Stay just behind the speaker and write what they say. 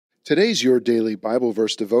Today's Your Daily Bible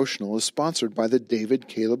Verse devotional is sponsored by the David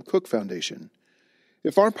Caleb Cook Foundation.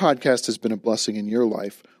 If our podcast has been a blessing in your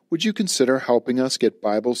life, would you consider helping us get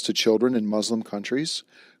Bibles to children in Muslim countries?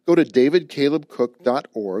 Go to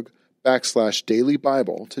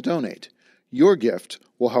davidcalebcook.org/dailybible to donate. Your gift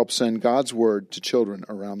will help send God's Word to children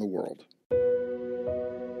around the world.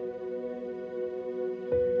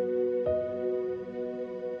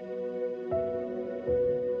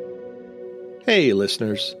 Hey,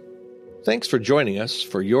 listeners. Thanks for joining us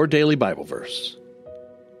for Your Daily Bible Verse.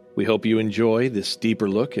 We hope you enjoy this deeper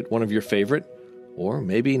look at one of your favorite, or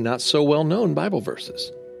maybe not so well-known Bible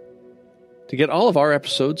verses. To get all of our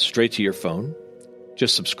episodes straight to your phone,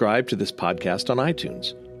 just subscribe to this podcast on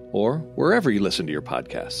iTunes or wherever you listen to your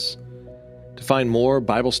podcasts. To find more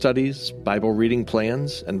Bible studies, Bible reading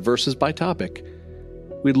plans, and verses by topic,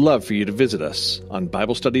 we'd love for you to visit us on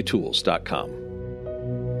BibleStudyTools.com.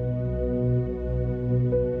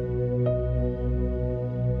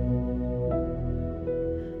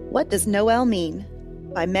 What Does Noel Mean?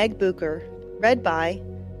 By Meg Bucher, read by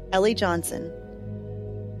Ellie Johnson.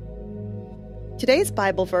 Today's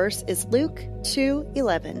Bible verse is Luke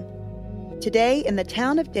 2:11. Today in the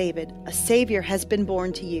town of David, a Savior has been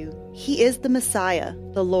born to you. He is the Messiah,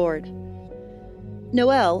 the Lord.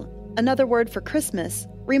 Noel, another word for Christmas,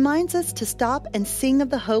 reminds us to stop and sing of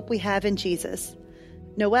the hope we have in Jesus.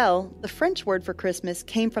 Noel, the French word for Christmas,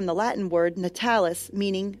 came from the Latin word natalis,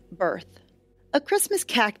 meaning birth. A Christmas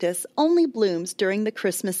cactus only blooms during the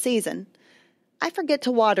Christmas season. I forget to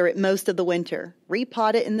water it most of the winter,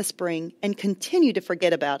 repot it in the spring, and continue to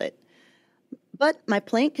forget about it. But my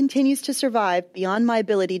plant continues to survive beyond my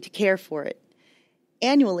ability to care for it.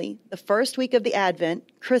 Annually, the first week of the Advent,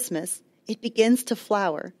 Christmas, it begins to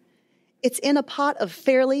flower. It's in a pot of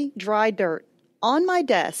fairly dry dirt, on my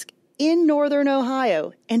desk, in northern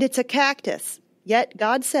Ohio, and it's a cactus. Yet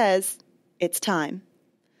God says, it's time.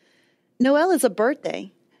 Noel is a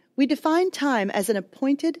birthday. We define time as an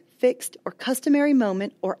appointed, fixed, or customary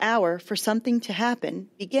moment or hour for something to happen,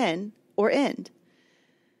 begin, or end.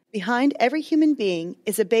 Behind every human being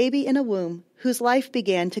is a baby in a womb whose life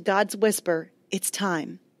began to God's whisper, it's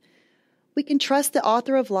time. We can trust the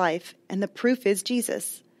author of life, and the proof is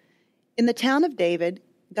Jesus. In the town of David,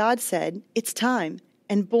 God said, it's time,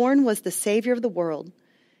 and born was the Savior of the world.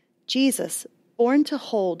 Jesus, born to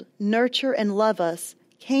hold, nurture, and love us,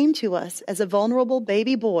 came to us as a vulnerable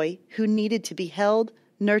baby boy who needed to be held,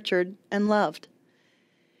 nurtured, and loved.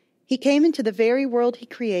 He came into the very world he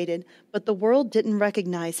created, but the world didn't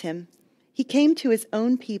recognize him. He came to his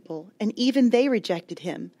own people, and even they rejected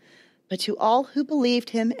him. But to all who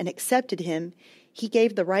believed him and accepted him, he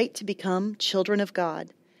gave the right to become children of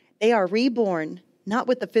God. They are reborn, not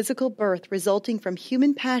with a physical birth resulting from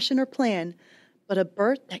human passion or plan, but a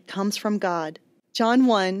birth that comes from God. John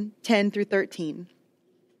 1:10-13.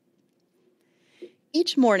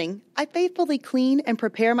 Each morning, I faithfully clean and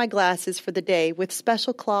prepare my glasses for the day with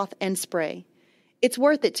special cloth and spray. It's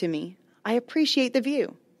worth it to me. I appreciate the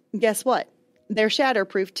view. Guess what? They're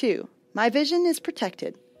shatterproof too. My vision is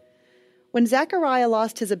protected. When Zechariah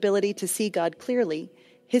lost his ability to see God clearly,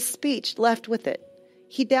 his speech left with it.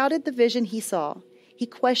 He doubted the vision he saw. He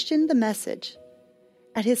questioned the message.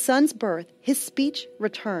 At his son's birth, his speech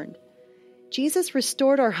returned. Jesus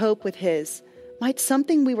restored our hope with his. Might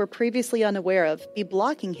something we were previously unaware of be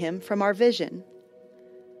blocking him from our vision?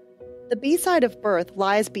 The B-side of birth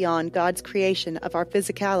lies beyond God's creation of our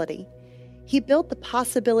physicality. He built the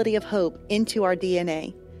possibility of hope into our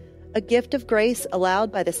DNA, a gift of grace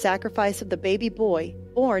allowed by the sacrifice of the baby boy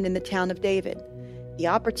born in the town of David, the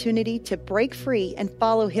opportunity to break free and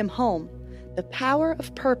follow him home, the power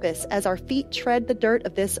of purpose as our feet tread the dirt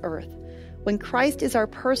of this earth. When Christ is our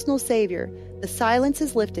personal Savior, the silence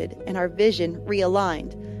is lifted and our vision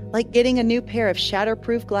realigned, like getting a new pair of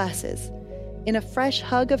shatterproof glasses. In a fresh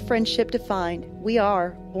hug of friendship defined, we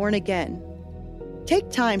are born again. Take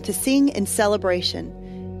time to sing in celebration.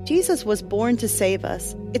 Jesus was born to save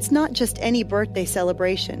us. It's not just any birthday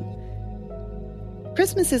celebration.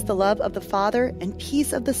 Christmas is the love of the Father and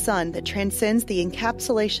peace of the Son that transcends the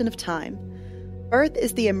encapsulation of time. Birth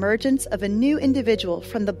is the emergence of a new individual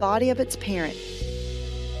from the body of its parent.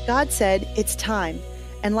 God said, it's time,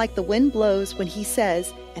 and like the wind blows when he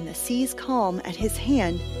says, and the seas calm at his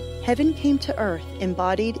hand, heaven came to earth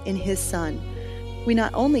embodied in his Son. We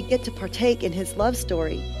not only get to partake in his love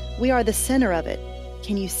story, we are the center of it.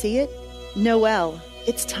 Can you see it? Noel,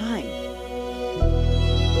 it's time.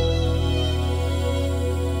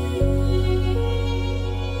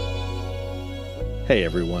 Hey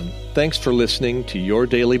everyone, thanks for listening to Your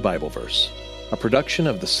Daily Bible Verse, a production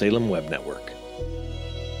of the Salem Web Network.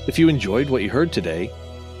 If you enjoyed what you heard today,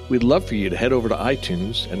 we'd love for you to head over to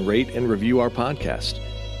iTunes and rate and review our podcast.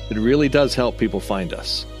 It really does help people find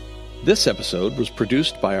us. This episode was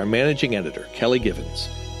produced by our managing editor, Kelly Givens,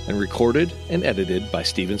 and recorded and edited by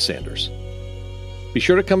Stephen Sanders. Be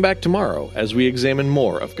sure to come back tomorrow as we examine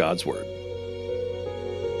more of God's Word.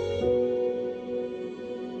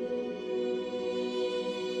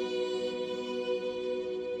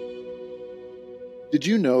 Did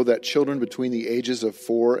you know that children between the ages of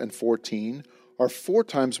 4 and 14 are 4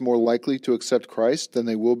 times more likely to accept Christ than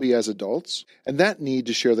they will be as adults? And that need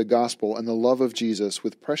to share the gospel and the love of Jesus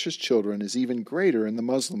with precious children is even greater in the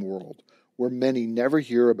Muslim world, where many never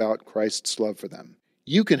hear about Christ's love for them.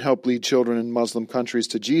 You can help lead children in Muslim countries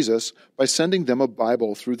to Jesus by sending them a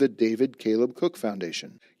Bible through the David Caleb Cook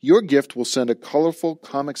Foundation. Your gift will send a colorful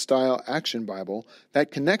comic-style action Bible that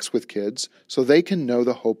connects with kids so they can know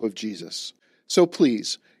the hope of Jesus. So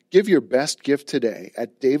please, give your best gift today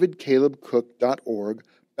at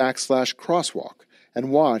davidcalebcook.org/crosswalk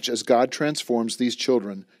and watch as God transforms these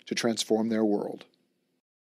children to transform their world.